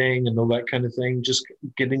skating and all that kind of thing, just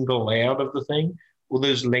getting the layout of the thing. All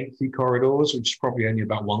those lengthy corridors, which is probably only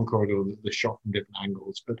about one corridor that they're shot from different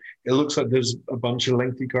angles, but it looks like there's a bunch of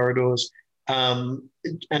lengthy corridors, and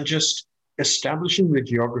just establishing the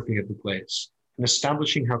geography of the place and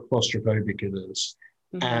establishing how claustrophobic it is,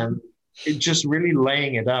 and it just really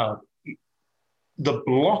laying it out. The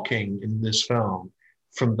blocking in this film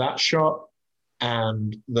from that shot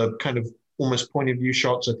and the kind of almost point of view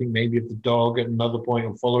shots, I think maybe of the dog at another point,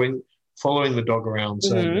 or following the dog around.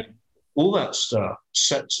 So all that stuff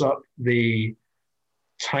sets up the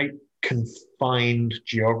tight, confined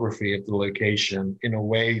geography of the location in a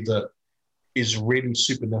way that is really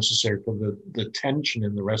super necessary for the tension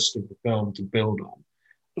in the rest of the film to build on.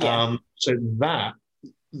 Yeah. So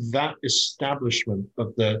that establishment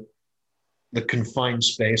of the confined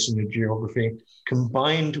space and the geography,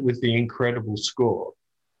 combined with the incredible score,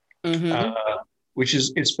 which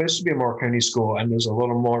is, it's supposed to be a Morricone score, and there's a lot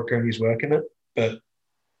of Morricone's work in it, but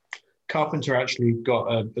Carpenter actually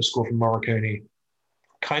got a score from Morricone,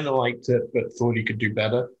 kind of liked it, but thought he could do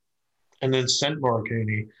better, and then sent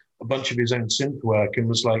Morricone a bunch of his own synth work and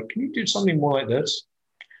was like, can you do something more like this?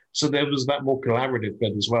 So there was that more collaborative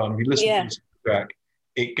bit as well. And if you listen to the track,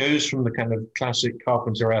 it goes from the kind of classic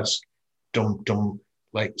Carpenter-esque dum-dum,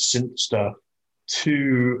 like synth stuff,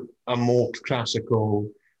 to a more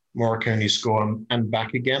classical Morricone score and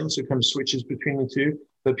back again. So it kind of switches between the two.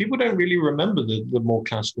 But people don't really remember the more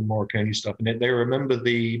classical Morricone stuff in it. They remember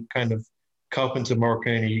the kind of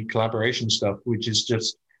Carpenter-Morricone collaboration stuff, which is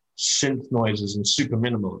just synth noises and super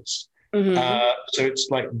minimalist. So it's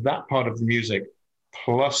like that part of the music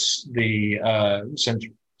plus the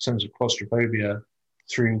sense of claustrophobia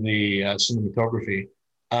through the cinematography.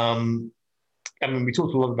 I mean, we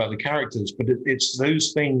talked a lot about the characters, but it's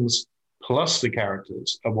those things plus the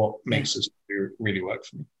characters are what makes this really work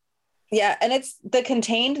for me. Yeah, and it's the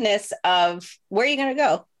containedness of where are you going to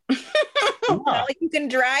go? Not like you can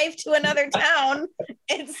drive to another town.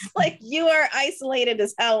 It's like you are isolated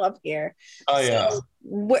as hell up here.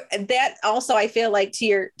 That also, I feel like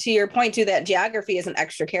to your point too, that geography is an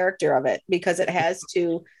extra character of it, because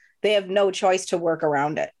they have no choice to work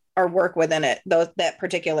around it or work within it, that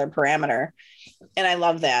particular parameter. And I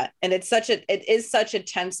love that. And it is such a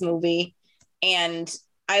tense movie. And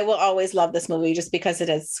I will always love this movie just because it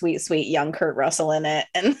has sweet, sweet young Kurt Russell in it.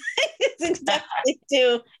 And it's definitely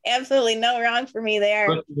do absolutely no wrong for me there.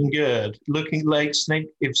 Looking good. Looking like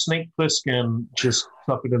if Snake Plissken just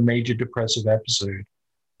suffered a major depressive episode,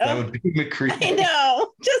 that would be McCready. I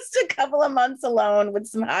know. Just a couple of months alone with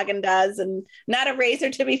some Haagen-Dazs and not a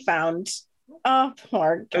razor to be found. Oh,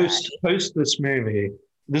 poor guy. Post this movie,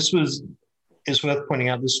 it's worth pointing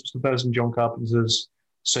out, this was the first in John Carpenter's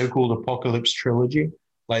so-called Apocalypse trilogy.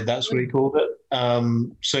 Like, that's what he called it.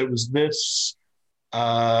 So it was this,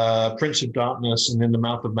 Prince of Darkness, and In the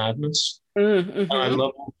Mouth of Madness. I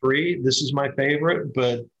love all three. This is my favorite,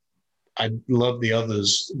 but I love the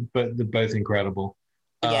others, but they're both incredible.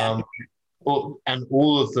 And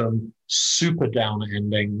all of them super down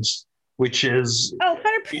endings, which is 100%,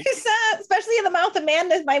 especially In the Mouth of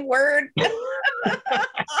Madness, my word.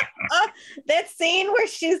 That scene where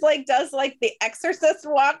she's like does like the Exorcist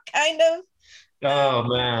walk, kind of. Oh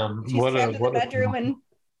man, she's trapped in the bedroom and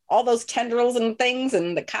all those tendrils and things,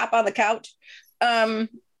 and the cop on the couch. That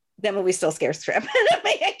movie still scares crap.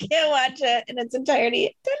 I can't watch it in its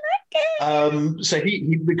entirety. So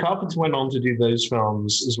the Carpenter went on to do those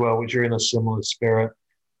films as well, which are in a similar spirit.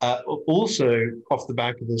 Also, off the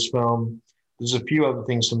back of this film, there's a few other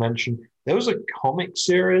things to mention. There was a comic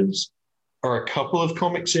series, or a couple of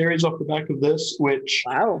comic series off the back of this, which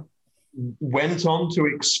went on to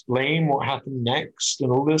explain what happened next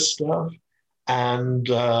and all this stuff. And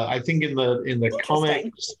I think in the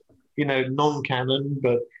comics, non-canon,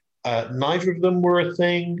 but neither of them were a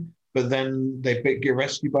thing. But then they get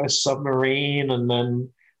rescued by a submarine, and then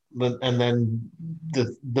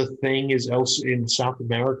the thing is also in South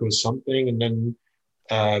America or something, and then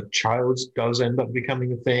Childs does end up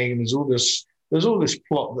becoming a thing. And there's all this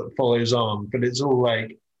plot that follows on, but it's all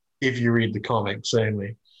like if you read the comics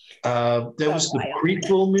only. There was the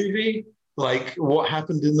prequel movie, like what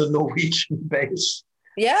happened in the Norwegian base,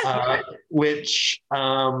 which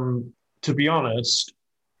to be honest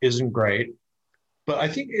isn't great, but I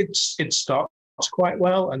think it starts quite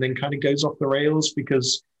well and then kind of goes off the rails,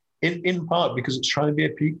 because in part because it's trying to be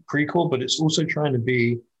a prequel, but it's also trying to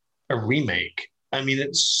be a remake. I mean,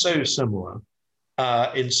 it's so similar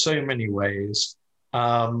in so many ways,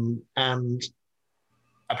 and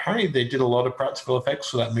apparently they did a lot of practical effects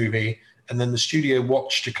for that movie, and then the studio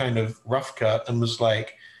watched a kind of rough cut and was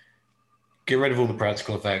like, get rid of all the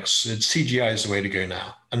practical effects. CGI is the way to go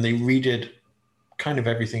now. And they redid kind of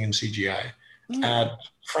everything in CGI. And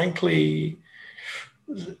frankly,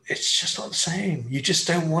 it's just not the same. You just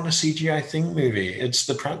don't want a CGI thing movie. It's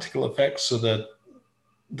the practical effects are the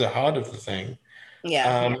heart of the thing.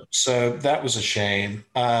 Yeah. So that was a shame.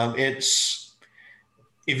 It's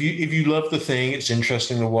if you love the thing, it's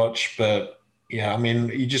interesting to watch. But yeah, I mean,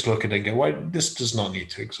 you just look at it and go, "Why this does not need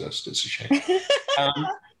to exist?" It's a shame.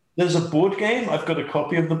 There's a board game. I've got a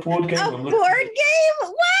copy of the board game. A board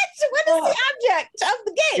game? What is the object of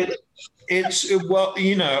the game? It's well,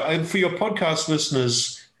 for your podcast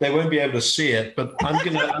listeners, they won't be able to see it, but I'm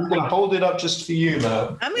gonna hold it up just for you,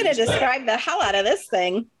 Mo. I'm gonna describe the hell out of this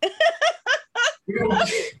thing.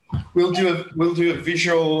 We'll do a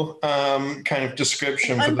visual kind of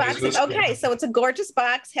description. Unboxing. Okay, so it's a gorgeous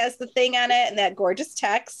box, has the thing on it and that gorgeous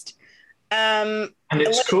text. And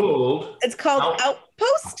it's called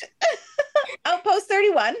Outpost. Outpost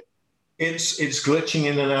 31. It's glitching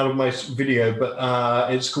in and out of my video, but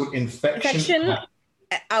it's called Infection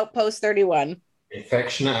Outpost 31.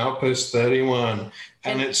 Infection Outpost 31.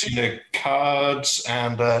 And it's cards,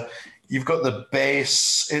 and you've got the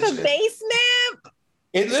base. It's the base map.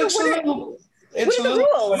 It's a little like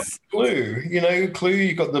Clue. Clue,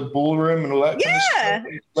 you got the ballroom and all that kind of stuff.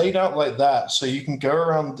 It's laid out like that, so you can go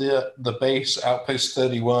around the base, Outpost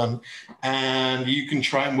 31, and you can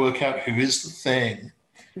try and work out who is the thing.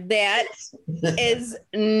 That is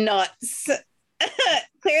nuts.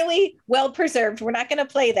 Clearly well preserved. We're not going to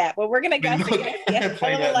play that, but we're going to guess again.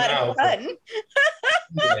 Play that now. Fun.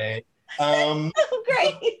 Okay.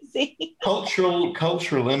 Crazy.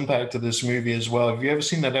 Cultural impact of this movie as well. Have you ever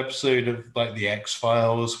seen that episode of like the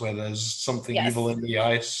X-Files where there's something evil in the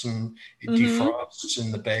ice and it defrosts in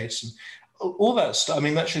the base and all that stuff? I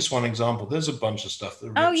mean, that's just one example. There's a bunch of stuff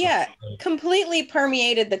that completely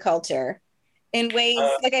permeated the culture in ways,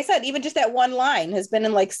 like I said, even just that one line has been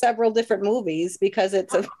in like several different movies because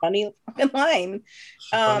it's a funny line.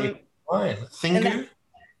 Thingu?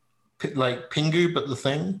 Like Pingu, but the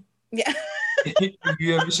thing? Yeah. Have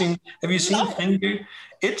you seen Pingu?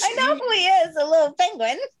 I know who he is, a little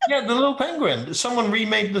penguin. Yeah, the little penguin. Someone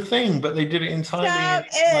remade the thing, but they did it entirely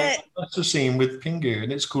that's a scene with Pingu,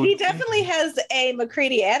 and it's called. He definitely has a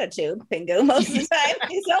McCready attitude, Pingu, most of the time.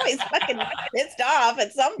 He's always fucking pissed off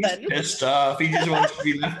at something. He's pissed off. He just wants to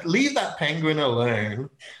be left. Leave that penguin alone.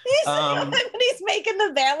 When he's making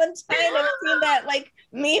the Valentine, I've seen that like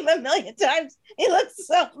meme a million times. He looks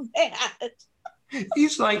so bad.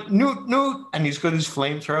 He's like, no, and he's got his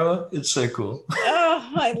flamethrower. It's so cool.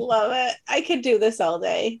 Oh, I love it. I could do this all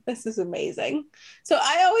day. This is amazing. So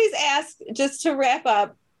I always ask, just to wrap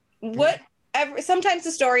up, sometimes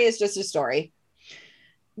the story is just a story,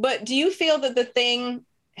 but do you feel that the thing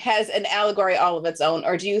has an allegory all of its own,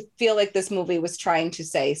 or do you feel like this movie was trying to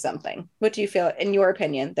say something? What do you feel, in your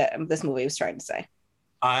opinion, that this movie was trying to say?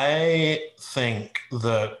 I think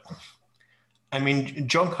that... I mean,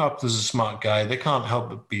 John Carpenter's a smart guy. There can't help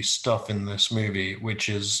but be stuff in this movie which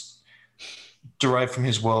is derived from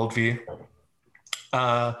his worldview.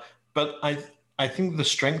 But I think the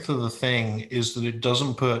strength of the thing is that it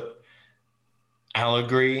doesn't put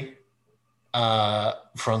allegory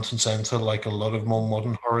front and center like a lot of more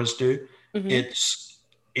modern horrors do. Mm-hmm.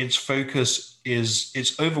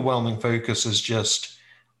 Its overwhelming focus is just,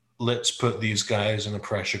 let's put these guys in a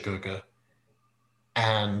pressure cooker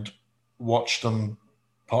and watch them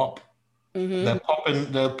pop.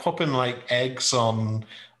 Mm-hmm. They're popping like eggs on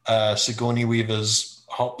Sigourney Weaver's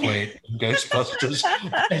hot plate in Ghostbusters.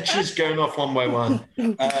 They're just going off one by one.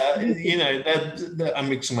 I'm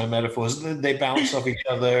mixing my metaphors. They bounce off each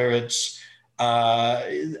other.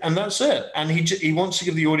 And that's it. And he wants to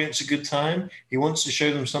give the audience a good time. He wants to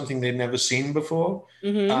show them something they've never seen before.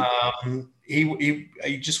 Mm-hmm.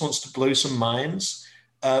 He just wants to blow some minds.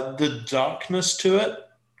 The darkness to it,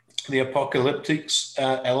 the apocalyptic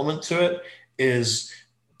element to it, is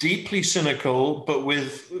deeply cynical, but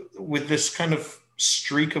with this kind of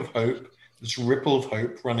streak of hope, this ripple of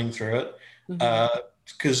hope running through it.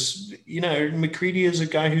 Because, McCready is a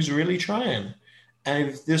guy who's really trying.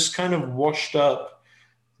 And this kind of washed up,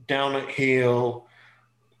 down at heel,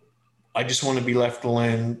 I just want to be left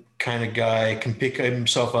alone kind of guy can pick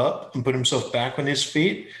himself up and put himself back on his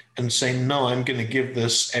feet and say, no, I'm going to give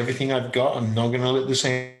this everything I've got. I'm not going to let this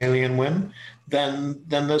alien win. Then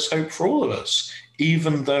there's hope for all of us,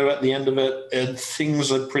 even though at the end of it,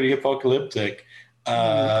 things are pretty apocalyptic.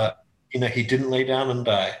 He didn't lay down and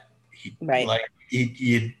die. Like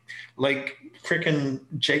freaking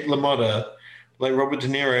Jake LaMotta, like Robert De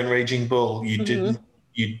Niro in Raging Bull. Mhm.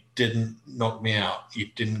 You didn't knock me out. You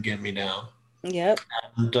didn't get me down. Yep.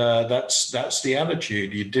 And that's the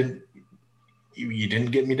attitude. You didn't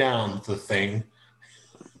get me down. The Thing.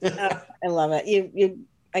 Oh, I love it.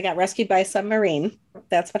 I got rescued by a submarine.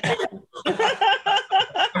 That's what happened.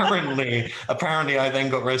 Apparently, I then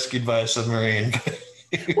got rescued by a submarine.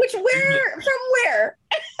 From where?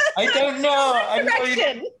 I don't know.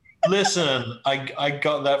 Direction. Listen, I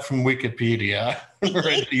got that from Wikipedia. I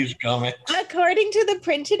read these comics. According to the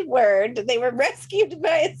printed word, they were rescued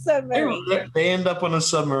by a submarine. They end up on a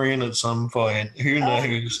submarine at some point. Who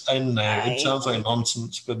knows? I don't know. Nice. It sounds like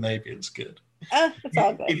nonsense, but maybe it's good. It's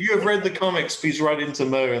all good. If you have read the comics, please write into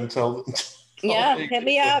Mo and tell them. Yeah, hit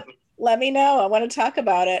me up. Let me know. I want to talk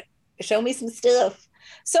about it. Show me some stuff.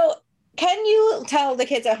 So, can you tell the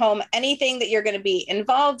kids at home anything that you're going to be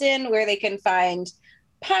involved in, where they can find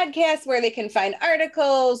podcasts, where they can find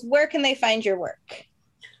articles? Where can they find your work?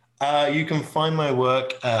 You can find my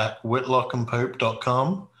work at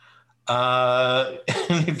whitlockandpope.com. And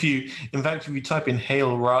if you type in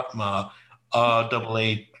Hale Ratma,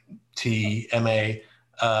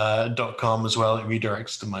 RAATMA.com as well, it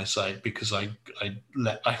redirects to my site because I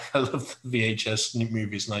love VHS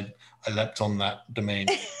movies and I leapt on that domain.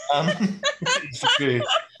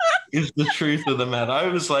 It's the truth of the matter. I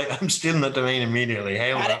was like, I'm stealing that domain immediately.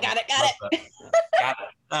 Hale Got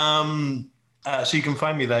it. So you can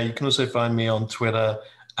find me there. You can also find me on Twitter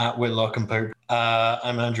at Whitlock and Pope.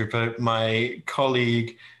 I'm Andrew Pope. My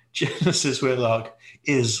colleague, Genesis Whitlock,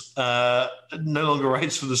 is no longer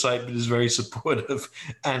writes for the site, but is very supportive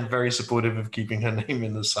of keeping her name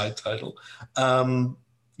in the site title.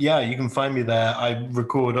 You can find me there. I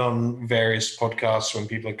record on various podcasts when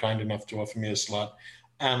people are kind enough to offer me a slot.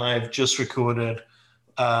 And I've just recorded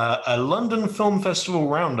a London Film Festival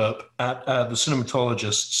roundup at the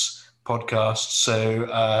Cinematologists podcast.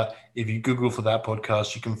 So if you Google for that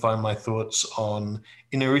podcast, you can find my thoughts on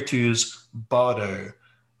Inarritu's Bardo,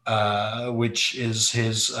 which is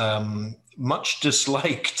his much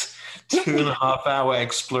disliked 2.5-hour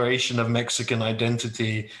exploration of Mexican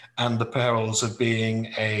identity and the perils of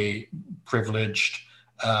being a privileged,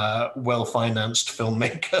 well-financed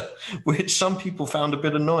filmmaker, which some people found a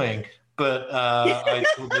bit annoying. But I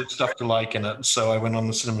thought there's stuff to like in it, so I went on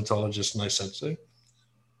the Cinematologist and I said so.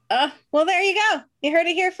 Well, there you go. You heard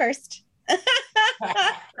it here first.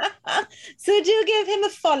 So do give him a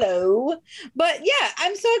follow. But yeah,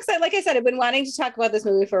 I'm so excited. Like I said, I've been wanting to talk about this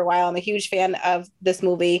movie for a while. I'm a huge fan of this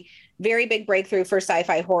movie. Very big breakthrough for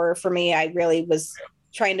sci-fi horror for me. I really was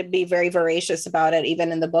trying to be very voracious about it,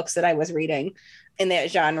 even in the books that I was reading in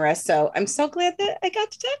that genre. So I'm so glad that I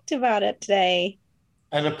got to talk about it today.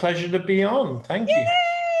 And a pleasure to be on. Thank you.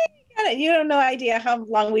 You have no idea how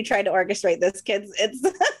long we tried to orchestrate this, kids. It's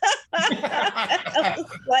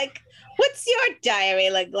like, what's your diary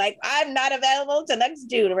look like? I'm not available till next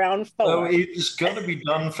June around 4. So it's got to be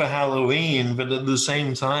done for Halloween, but at the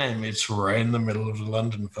same time, it's right in the middle of the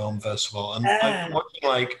London Film Festival. And I'm watching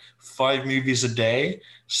like 5 movies a day.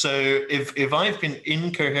 So if I've been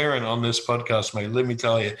incoherent on this podcast, mate, let me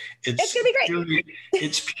tell you, it's going to be great.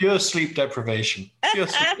 It's pure sleep deprivation. Pure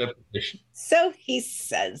sleep deprivation. So he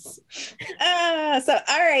says. So,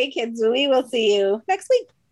 all right, kids, we will see you next week.